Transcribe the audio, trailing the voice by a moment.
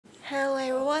Hello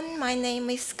everyone, my name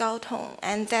is Gao Tong,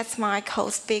 and that's my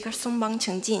co-speaker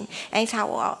Chengjin. And it's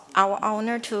our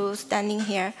honor to standing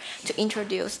here to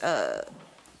introduce a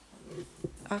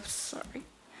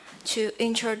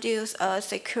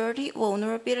security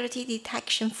vulnerability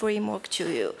detection framework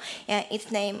to you. And its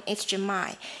name is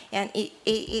Genmai, and it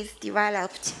is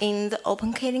developed in the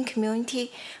OpenKylin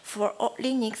community for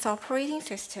Linux operating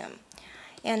system.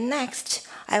 And next,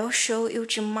 I will show you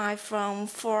Genmai from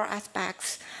 4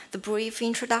 aspects: the brief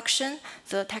introduction,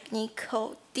 the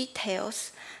technical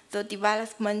details, the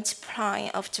development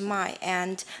plan of Genmai,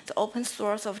 and the open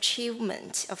source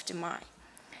achievement of Genmai.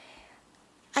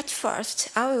 At first,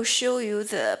 I will show you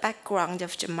the background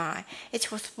of Genmai.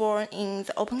 It was born in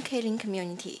the OpenKylin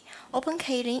community.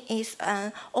 OpenKylin is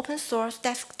an open-source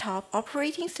desktop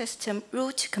operating system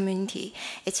root community.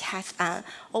 It has an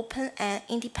open and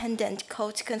independent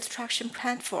code construction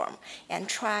platform and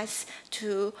tries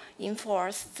to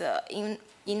enforce the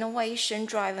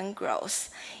innovation-driven growth.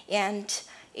 And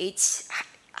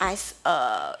as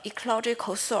an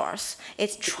ecological source,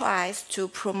 it tries to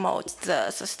promote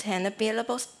the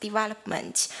sustainable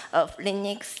development of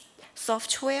Linux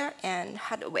software and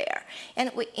hardware,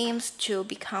 and we aim to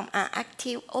become an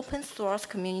active open source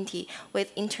community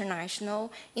with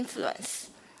international influence.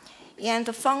 And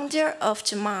the founder of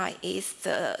Genmai is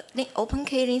the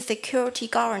OpenKylin Security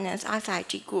Governance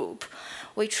SIG group,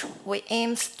 which we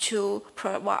aims to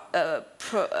product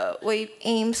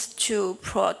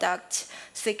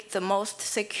the most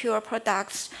secure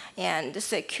products and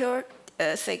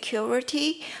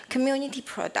security community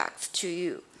products to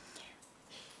you.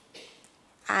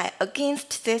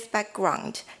 Against this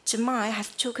background, Genmai has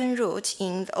taken root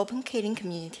in the OpenKylin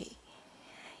community.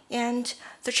 And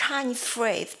the Chinese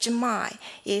phrase Genmai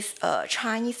is a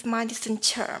Chinese medicine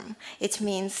term. It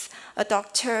means a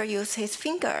doctor uses his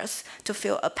fingers to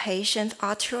feel a patient's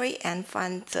artery and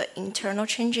find the internal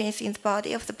changes in the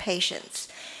body of the patient.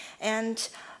 And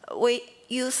we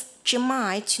use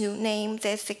Genmai to name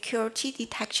the security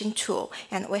detection tool,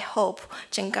 and we hope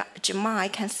Genmai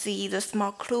can see the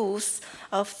small clues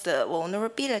of the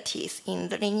vulnerabilities in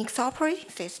the Linux operating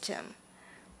system.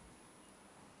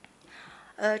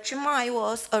 Genmai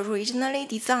was originally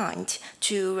designed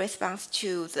to respond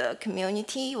to the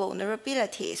community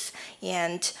vulnerabilities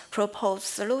and propose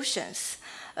solutions.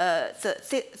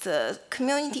 The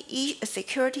community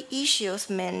security issues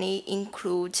mainly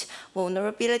include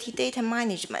vulnerability data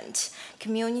management,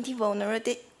 community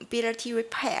vulnerability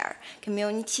repair,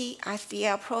 community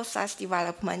SDL process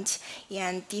development,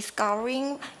 and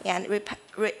discovering and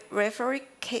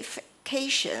verification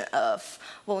of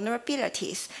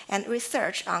vulnerabilities, and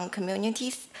research on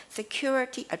community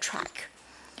security attack.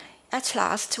 At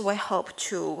last, we hope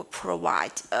to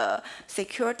provide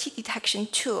security detection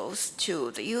tools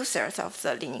to the users of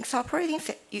the Linux operating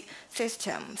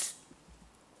systems.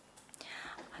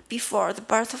 Before the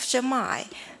birth of Genmai,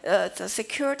 the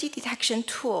security detection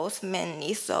tools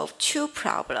mainly solve 2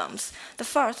 problems. The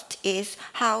first is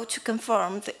how to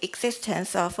confirm the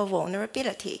existence of a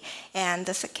vulnerability, and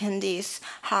the second is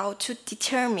how to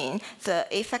determine the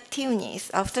effectiveness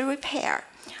of the repair.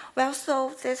 Well,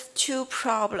 solve these 2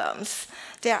 problems,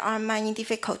 there are many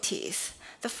difficulties.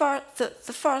 The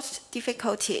first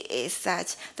difficulty is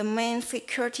that the main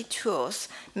security tools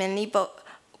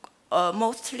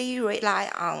mostly rely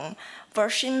on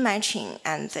version matching,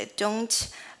 and they don't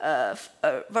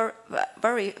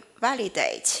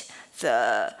validate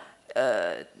the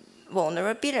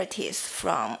vulnerabilities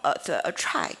from the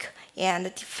attack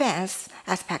and defense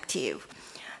perspective.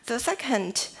 The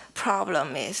second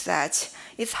problem is that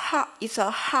it's a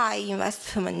high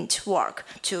investment work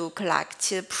to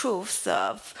collect proofs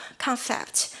of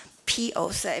concept,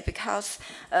 POC, because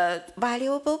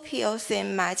valuable POC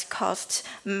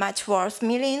might worth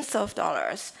millions of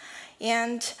dollars.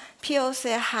 And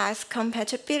POC has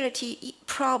compatibility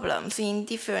problems in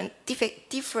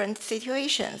different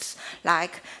situations,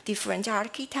 like different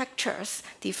architectures,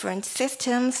 different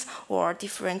systems, or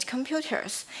different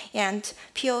computers. And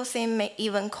POC may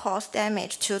even cause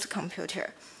damage to the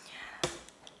computer.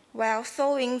 While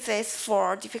solving these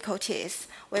 4 difficulties,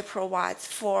 we provide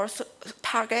 4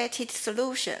 targeted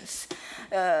solutions.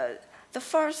 The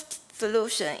first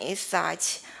solution is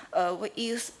that we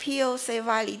use POC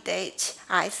validate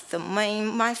as the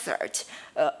main method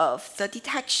of the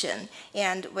detection,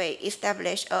 and we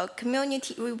establish a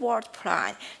community reward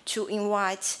plan to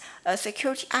invite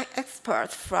security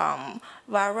experts from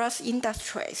various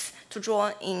industries to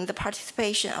join in the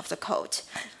participation of the code.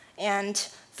 And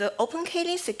the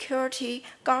OpenKylin Security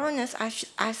Governance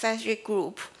SIG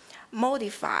group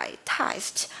modify,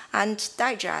 test, and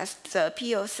digest the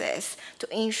POCs to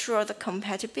ensure the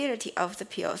compatibility of the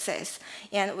POCs.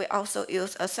 And we also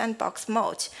use a sandbox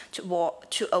mode to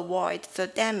avoid the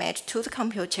damage to the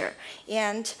computer.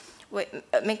 And we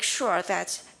make sure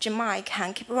that Genmai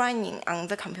can keep running on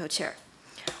the computer.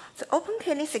 The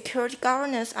OpenKylin Security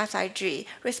Governance SIG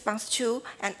responds to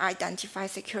and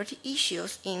identifies security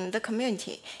issues in the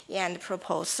community and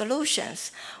propose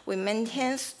solutions. We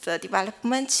maintain the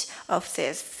development of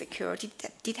these security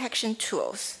detection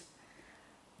tools.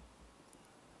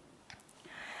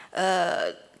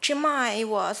 Genmai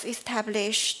was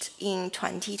established in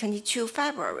 2022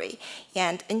 February,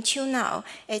 and until now,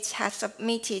 it has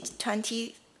submitted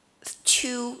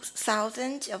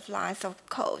 22,000 of lines of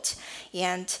code,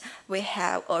 and we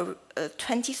have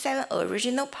 27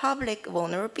 original public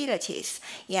vulnerabilities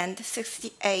and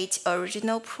 68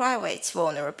 original private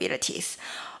vulnerabilities.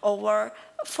 Over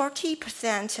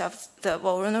 40% of the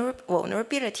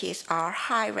vulnerabilities are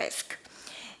high risk.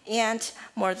 And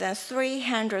more than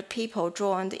 300 people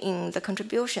joined in the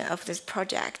contribution of this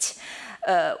project.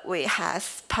 We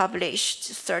have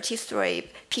published 33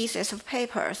 pieces of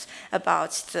papers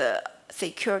about the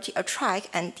security attack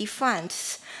and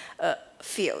defense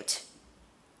field.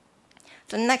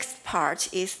 The next part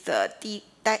is the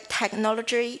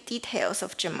technology details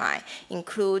of Genmai,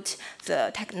 include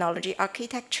the technology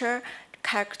architecture,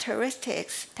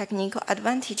 characteristics, technical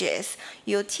advantages,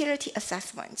 utility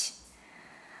assessment.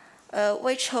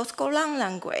 We chose Golang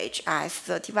language as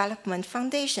the development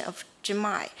foundation of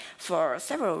Genmai for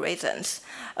several reasons.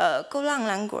 Golang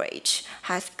language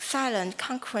has excellent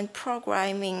concurrent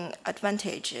programming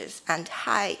advantages and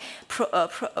high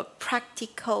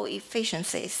practical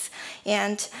efficiencies,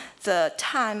 and the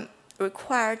time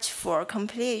required for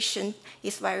completion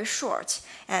is very short,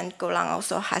 and Golang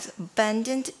also has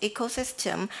abundant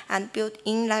ecosystem and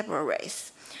built-in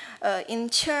libraries. In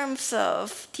terms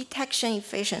of detection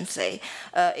efficiency,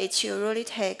 it usually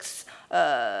takes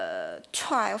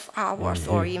 12 hours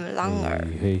or even longer.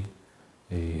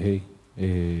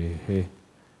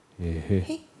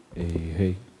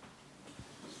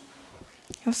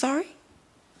 I'm sorry?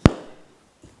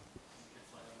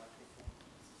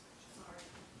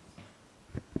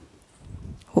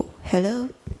 Oh, hello?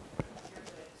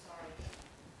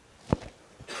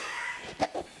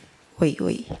 Wait,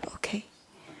 okay.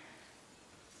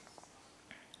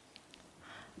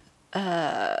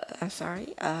 I'm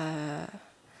sorry.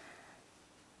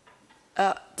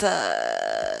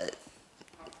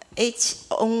 It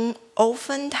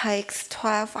often takes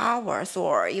 12 hours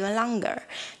or even longer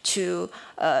to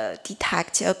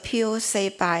detect a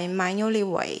POC by manual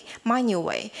way,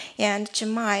 and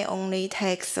Genmai only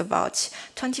takes about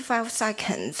 25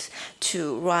 seconds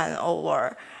to run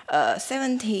over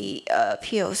 70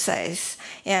 POCs,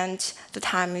 and the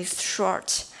time is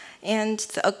short. And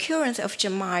the accuracy of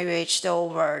Genmai reached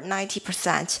over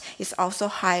 90% is also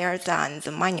higher than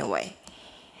the manual way.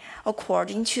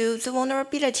 According to the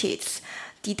vulnerabilities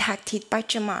detected by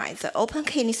Genmai, the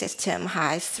OpenKylin system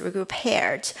has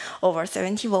repaired over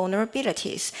 70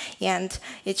 vulnerabilities, and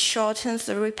it shortens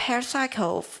the repair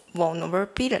cycle of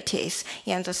vulnerabilities,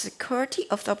 and the security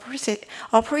of the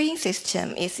operating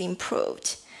system is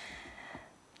improved.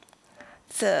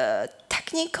 The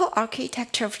technical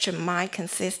architecture of Genmai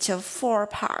consists of 4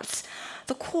 parts.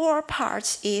 The core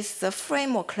part is the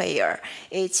framework layer.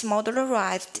 It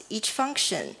modularized each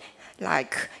function,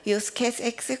 like use case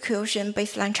execution,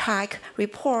 baseline check,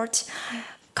 report,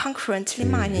 concurrently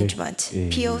management,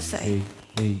 POC,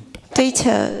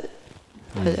 data,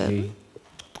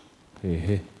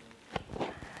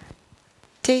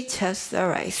 data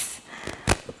service,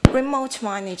 remote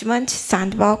management,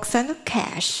 sandbox, and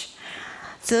cache.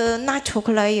 The network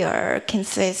layer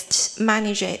consists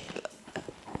managing.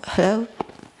 Hello?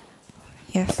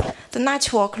 Yes. The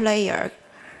network layer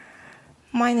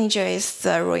manages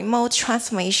the remote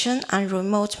transmission and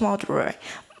remote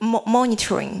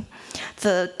monitoring.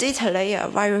 The data layer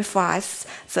verifies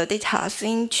the data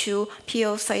into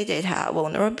POC data,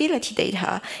 vulnerability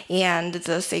data, and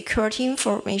the security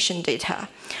information data.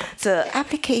 The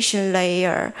application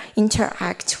layer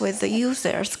interacts with the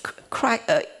users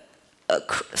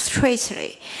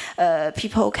straightly.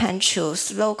 People can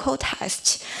choose local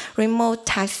test, remote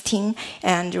testing,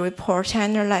 and report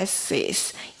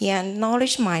analysis, and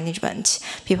knowledge management.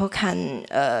 People can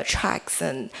track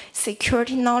the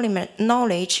security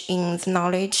knowledge in the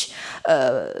knowledge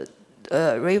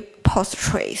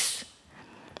repositories.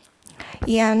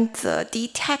 And the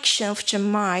detection of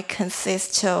Genmai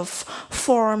consists of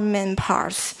 4 main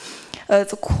parts.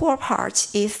 The core part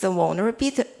is the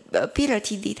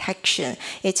vulnerability detection.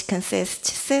 It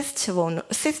consists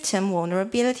system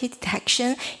vulnerability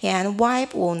detection and web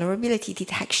vulnerability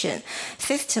detection.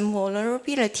 System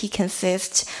vulnerability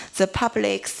consists the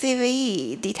public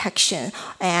CVE detection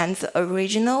and the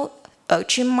original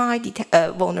Genmai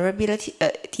vulnerability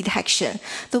detection.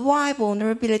 The web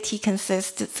vulnerability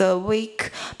consists the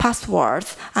weak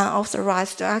passwords,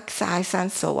 unauthorized access,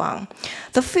 and so on.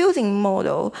 The fuzzing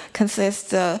model consists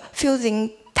the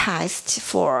fuzzing test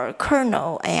for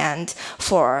kernel and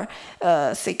for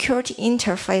security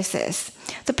interfaces.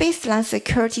 The baseline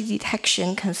security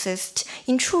detection consists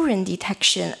intrusion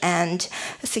detection and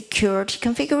security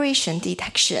configuration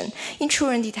detection.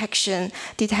 Intrusion detection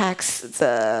detects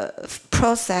the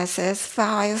processes,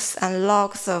 files, and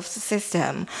logs of the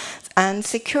system. And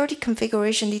security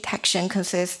configuration detection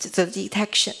consists the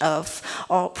detection of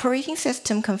operating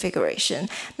system configuration,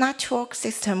 network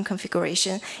system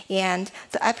configuration, and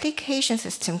the application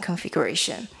system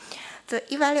configuration. The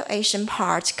evaluation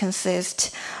part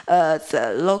consists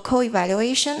the local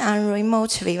evaluation and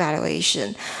remote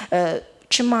evaluation.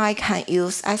 Genmai can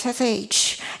use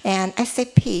SSH and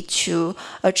SCP to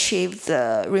achieve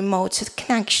the remote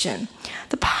connection.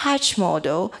 The patch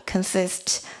model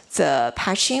consists the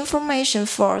patching information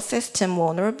for system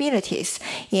vulnerabilities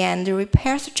and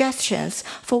repair suggestions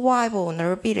for web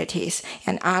vulnerabilities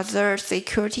and other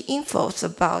security infos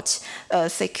about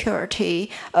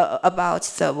about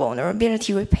the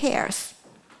vulnerability repairs.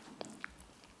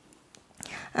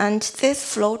 And this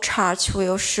flowchart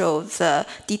will show the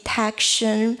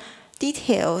detection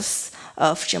details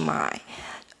of Genmai.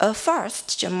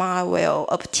 First, Genmai will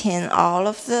obtain all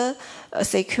of the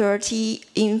security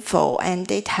info and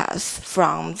data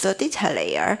from the data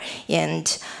layer,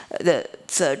 and the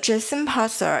JSON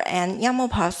parser and YAML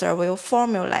parser will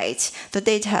formulate the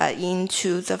data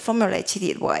into the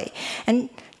formulated way. And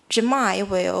Genmai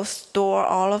will store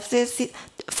all of this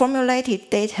formulated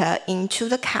data into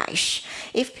the cache.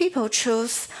 If people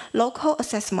choose local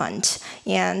assessment,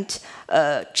 and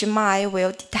Genmai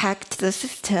will detect the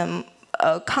system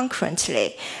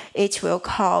concurrently, it will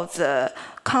call the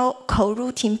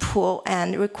coroutine pool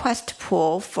and request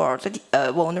pool for the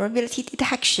vulnerability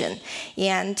detection.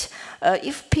 And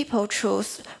if people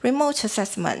choose remote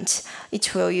assessment,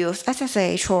 it will use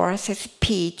SSH or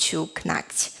SCP to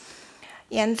connect.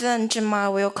 And then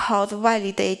Genmai will call the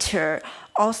validator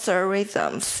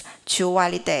algorithms to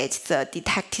validate the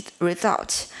detected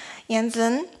result. And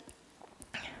then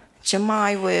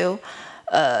Genmai will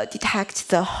detect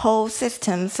the whole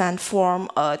systems and form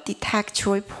a detect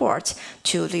report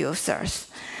to the users.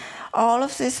 All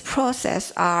of these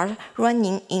processes are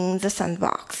running in the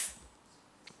sandbox.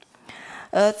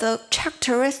 The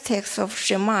characteristics of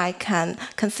Genmai can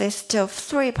consist of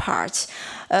three parts.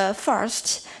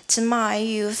 First, Genmai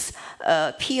uses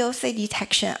POC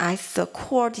detection as the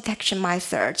core detection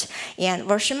method and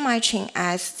version matching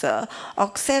as the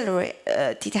auxiliary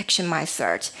detection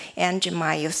method. And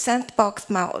Genmai uses sandbox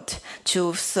mode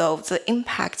to solve the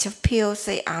impact of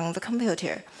POC on the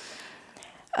computer.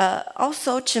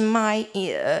 Also, Genmai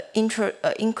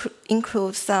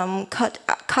includes some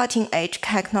cutting-edge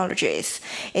technologies.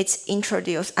 It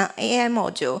introduced an AI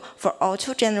module for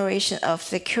auto-generation of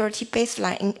security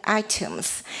baseline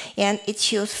items, and it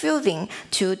uses fuzzing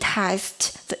to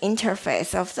test the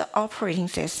interface of the operating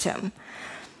system.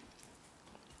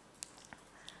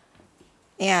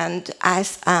 And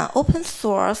as an open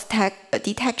source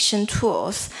detection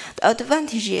tools, the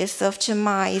advantages of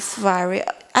Genmai is very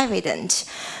evident.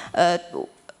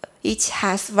 It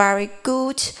has very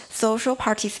good social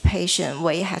participation.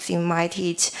 We have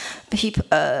invited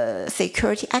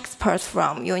security experts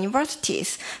from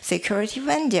universities, security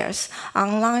vendors,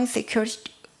 online security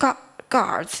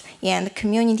guards, and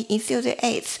community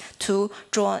enthusiasts to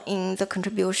join in the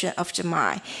contribution of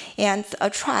Genmai. And the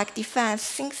Attract Defense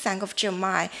think tank of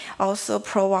Genmai also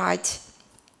provides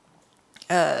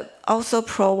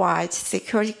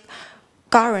security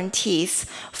guarantees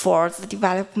for the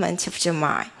development of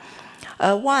Genmai.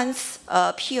 Once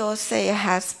a POC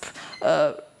has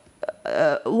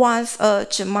once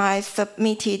Genmai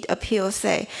submitted a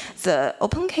POC, the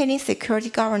OpenKylin Security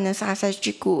Governance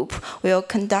SSG group will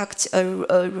conduct a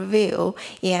review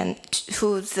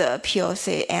to the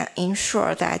POC and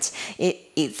ensure that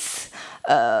its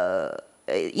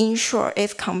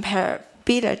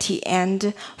comparability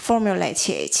and formulate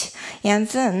it. And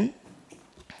then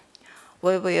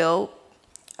we will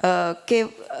we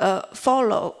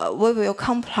will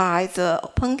comply the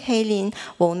OpenKylin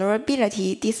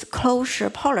vulnerability disclosure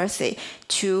policy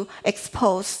to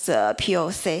expose the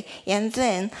POC, and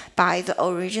then by the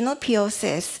original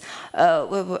POCs,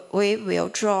 we will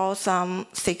draw some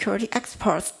security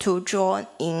experts to join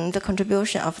in the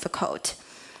contribution of the code.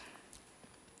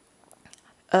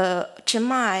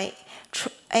 Genmai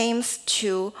aims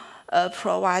to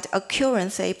provide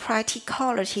accuracy,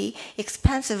 practicality,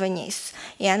 expansiveness,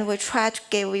 and we try to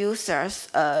give users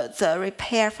the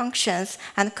repair functions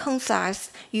and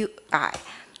concise UI.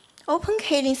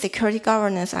 OpenKylin Security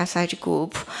Governance SIG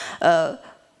Group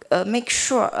make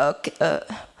sure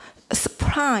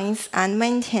supplies and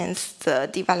maintains the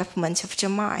development of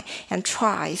Genmai and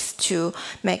tries to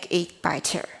make it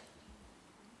better.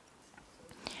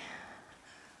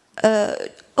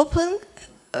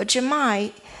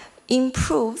 Genmai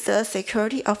improve the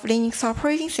security of Linux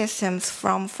operating systems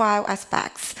from 5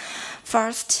 aspects.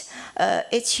 First,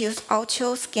 it uses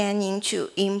auto-scanning to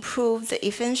improve the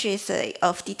efficiency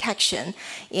of detection,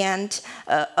 and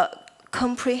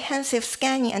comprehensive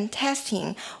scanning and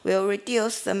testing will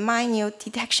reduce the minute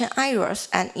detection errors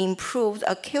and improve the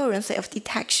accuracy of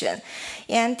detection,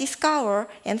 and discover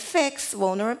and fix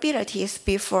vulnerabilities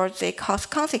before they cause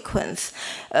consequence.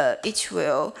 It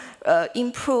will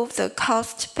improve the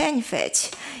cost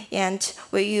benefit, and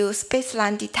we use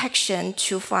baseline detection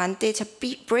to find data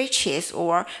breaches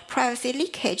or privacy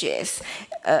leakages,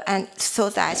 and so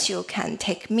that you can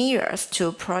take measures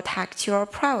to protect your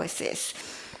privacy.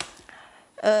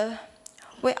 It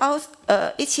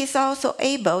is also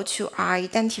able to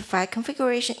identify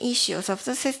configuration issues of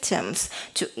the systems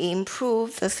to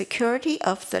improve the security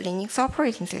of the Linux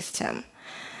operating system.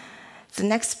 The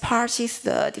next part is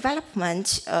the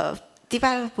development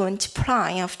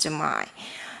plan of Genmai.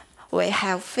 We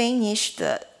have finished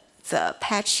the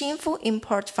patch info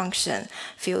import function,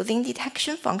 fuzzing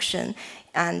detection function,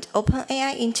 and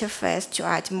OpenAI interface to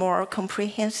add more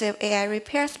comprehensive AI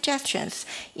repair suggestions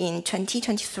in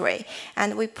 2023.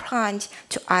 And we planned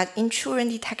to add intrusion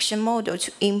detection model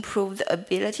to improve the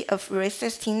ability of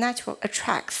resisting network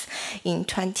attacks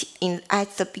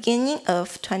at the beginning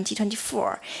of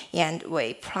 2024. And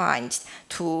we planned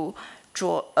to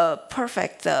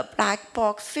perfect the black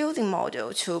box fuzzing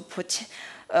model to put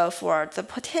for the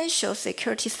potential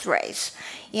security threats.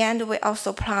 And we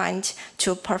also planned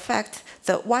to perfect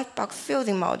the white box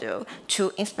fuzzing model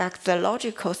to inspect the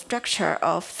logical structure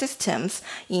of systems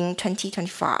in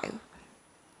 2025.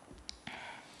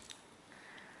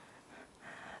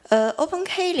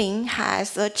 OpenKylin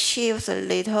has achieved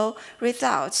little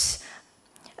results.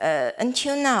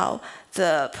 Until now,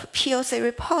 the POC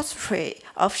repository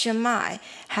of Genmai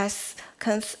has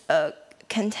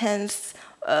contains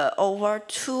over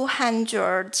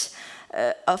 200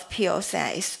 of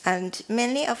POCs, and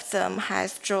many of them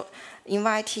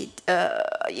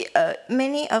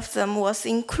was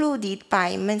included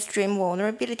by mainstream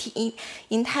vulnerability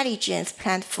intelligence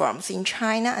platforms in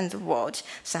China and the world,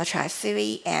 such as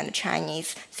CV and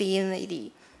Chinese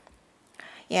CNVD.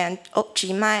 And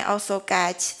Genmai also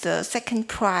got the second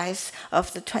prize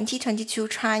of the 2022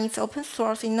 Chinese Open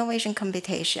Source Innovation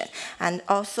Competition, and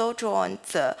also joined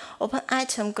the Open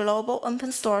Item Global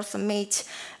Open Source Summit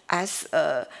as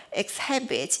an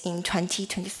exhibit in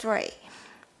 2023.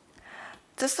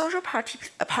 The social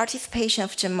participation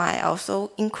of Genmai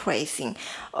also increasing.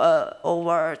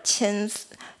 Over 10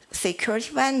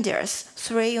 security vendors,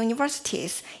 3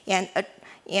 universities,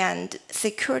 and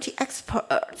security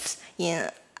experts in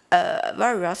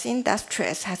various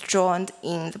industries has joined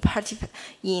in the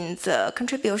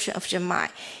contribution of Genmai.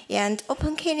 And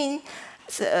OpenKylin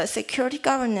Security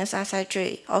Governance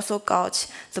SIG also got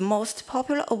the most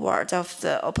popular award of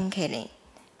the OpenKylin.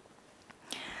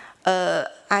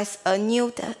 As a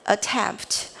new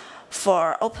attempt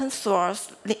for open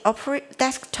source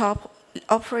desktop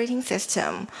operating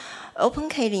system,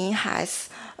 OpenKylin has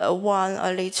won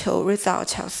a little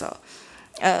result also.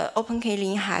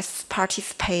 OpenKylin has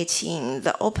participated in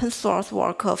the open source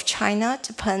work of China,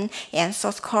 Japan, and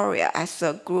South Korea as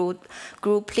a group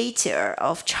leader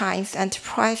of Chinese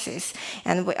enterprises,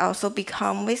 and we also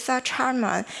become Visa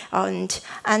Chairman and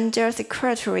Under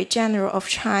Secretary General of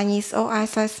Chinese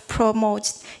OSS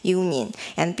Promote Union,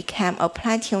 and became a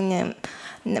platinum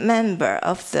member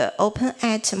of the Open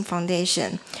Atom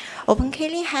Foundation.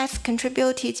 OpenKylin has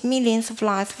contributed millions of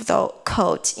lines of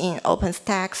code in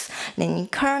OpenStack's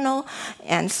Linux kernel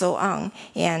and so on.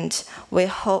 And we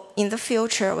hope in the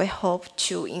future we hope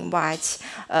to invite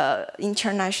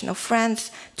international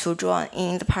friends to join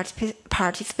in the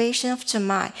participation of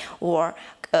Genmai or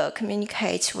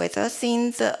communicate with us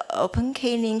in the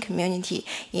OpenKylin community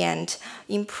and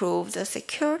improve the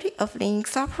security of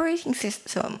Linux operating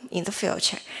system in the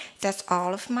future. That's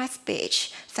all of my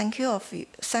speech. Thanks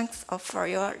for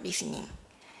your listening.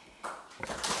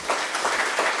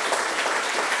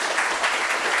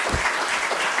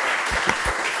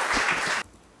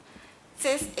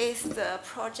 This is the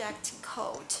project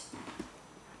code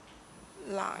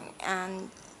line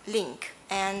and link,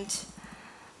 and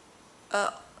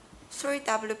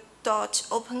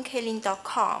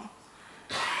www.openkylin.com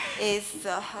is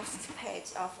the host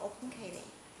page of OpenKylin.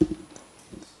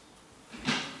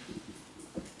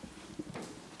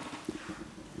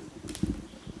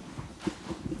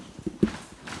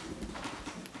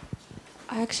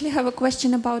 I actually have a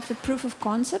question about the proof of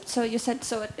concept. So you said,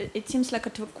 so it seems like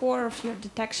at the core of your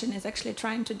detection is actually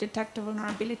trying to detect a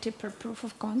vulnerability per proof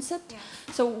of concept. Yeah.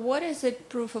 So what is a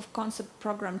proof of concept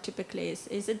program typically?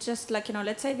 Is it just like,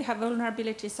 let's say we have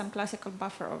vulnerability, some classical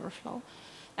buffer overflow.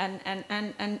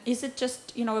 And is it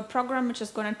just, a program which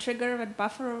is going to trigger that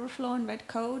buffer overflow in that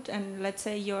code? And let's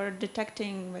say you're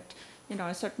detecting that,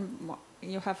 a certain,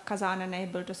 you have Kazan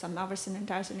enabled or some other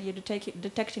syntax and you're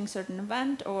detecting certain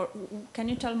event, or can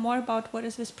you tell more about what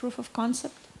is this proof of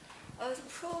concept? The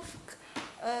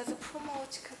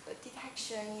promote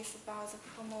detection is about the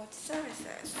promote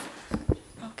services.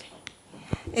 Okay.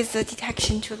 It's the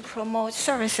detection to promote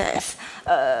services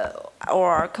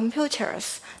or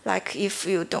computers. Like if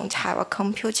you don't have a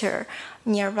computer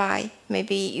nearby,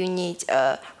 maybe you need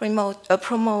a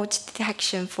promote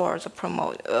detection for the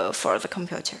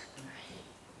computer.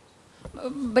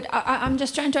 But I'm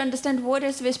just trying to understand what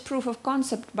is this proof of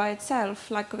concept by itself,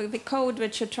 like the code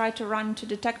which you try to run to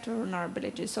detect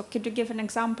vulnerabilities. So could you give an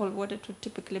example of what it would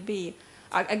typically be?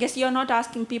 I guess you're not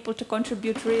asking people to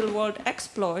contribute real-world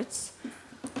exploits.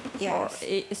 Yes.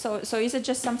 So is it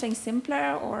just something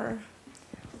simpler, or?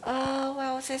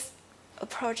 Well, this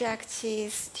project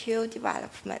is still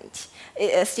development.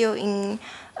 Still in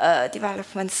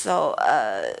development, so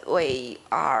we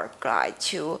are glad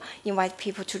to invite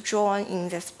people to join in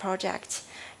this project.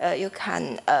 You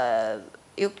can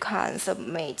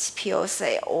submit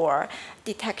POC or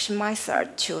detection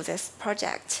method to this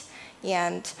project,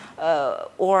 and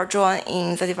or join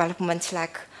in the development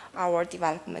like our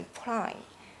development plan.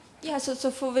 Yeah.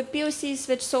 So for the POCs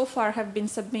which so far have been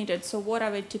submitted, so what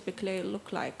are they typically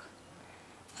look like?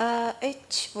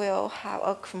 It will have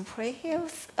a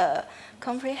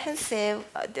comprehensive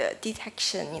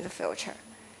detection in the future.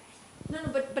 No,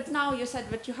 but now you said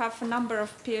that you have a number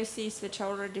of POCs which are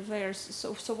already there.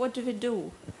 So what do we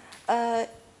do?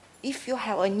 If you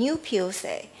have a new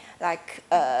POC, like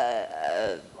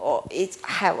or it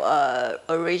have a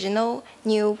original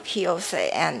new POC,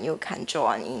 and you can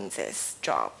join in this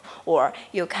job, or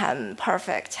you can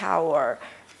perfect our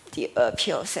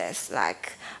POCs,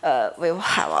 like we will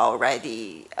have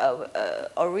already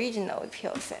original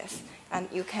POCs, and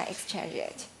you can exchange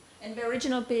it. And the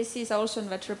original POC is also in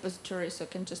that repository, so you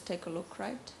can just take a look,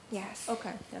 right? Yes.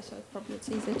 Okay, yeah, so probably it's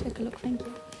easy to take a look. Thank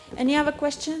you. Any other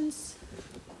questions?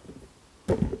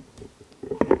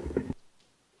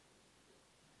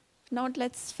 If not,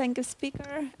 let's thank the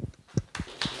speaker.